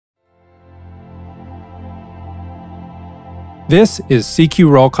This is CQ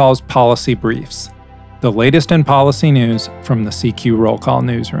Roll Call's Policy Briefs, the latest in policy news from the CQ Roll Call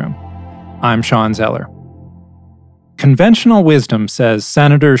newsroom. I'm Sean Zeller. Conventional wisdom says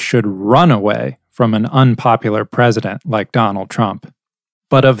senators should run away from an unpopular president like Donald Trump.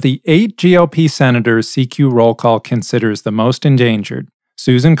 But of the 8 GOP senators CQ Roll Call considers the most endangered,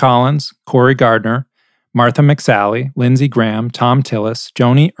 Susan Collins, Cory Gardner, Martha McSally, Lindsey Graham, Thom Tillis,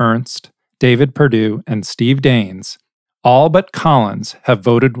 Joni Ernst, David Perdue, and Steve Daines, all but Collins have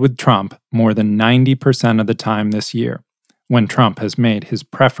voted with Trump more than 90% of the time this year, when Trump has made his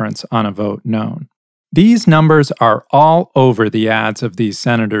preference on a vote known. These numbers are all over the ads of these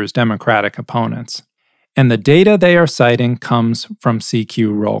senators' Democratic opponents, and the data they are citing comes from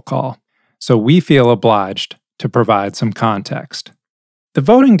CQ Roll Call, so we feel obliged to provide some context. The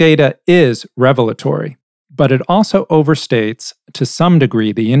voting data is revelatory, but it also overstates, to some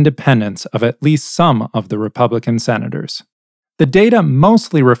degree, the independence of at least some of the Republican senators. The data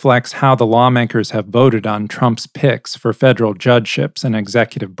mostly reflects how the lawmakers have voted on Trump's picks for federal judgeships and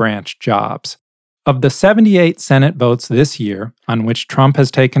executive branch jobs. Of the 78 Senate votes this year on which Trump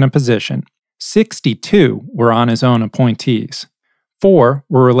has taken a position, 62 were on his own appointees, 4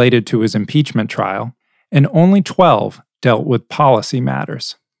 were related to his impeachment trial, and only 12 dealt with policy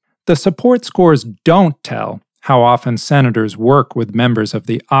matters. The support scores don't tell how often senators work with members of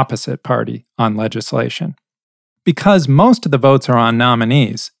the opposite party on legislation. Because most of the votes are on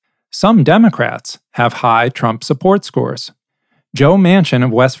nominees, some Democrats have high Trump support scores. Joe Manchin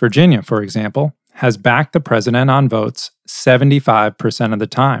of West Virginia, for example, has backed the president on votes 75% of the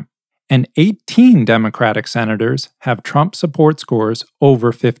time, and 18 Democratic senators have Trump support scores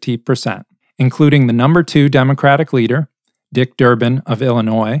over 50%, including the number 2 Democratic leader, Dick Durbin of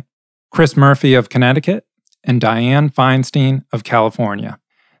Illinois, Chris Murphy of Connecticut, and Dianne Feinstein of California.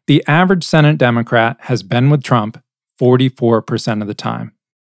 The average Senate Democrat has been with Trump 44% of the time.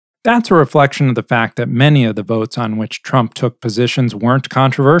 That's a reflection of the fact that many of the votes on which Trump took positions weren't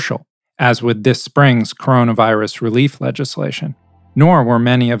controversial, as with this spring's coronavirus relief legislation, nor were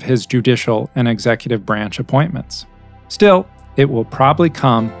many of his judicial and executive branch appointments. Still, it will probably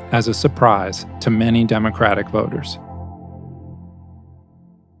come as a surprise to many Democratic voters.